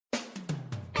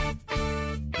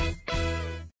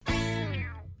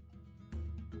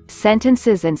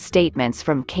Sentences and statements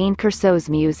from Kaindcursos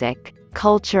Music,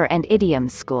 Culture and Idiom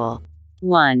School.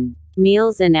 1.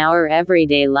 Meals in our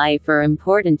everyday life are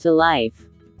important to life.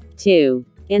 2.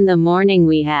 In the morning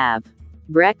we have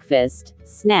breakfast,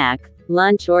 snack,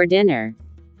 lunch or dinner.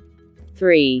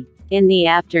 3. In the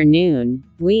afternoon,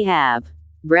 we have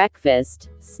breakfast,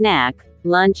 snack,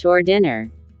 lunch or dinner.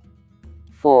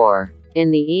 4. In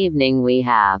the evening we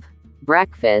have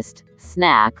breakfast,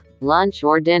 snack, lunch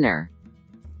or dinner.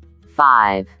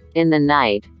 5. In the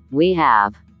night, we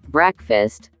have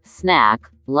breakfast, snack,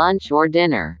 lunch or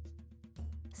dinner.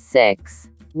 6.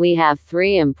 We have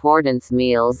 3 important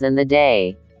meals in the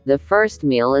day. The first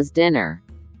meal is dinner.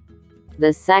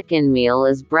 The second meal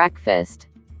is breakfast.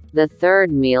 The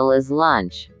third meal is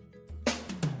lunch.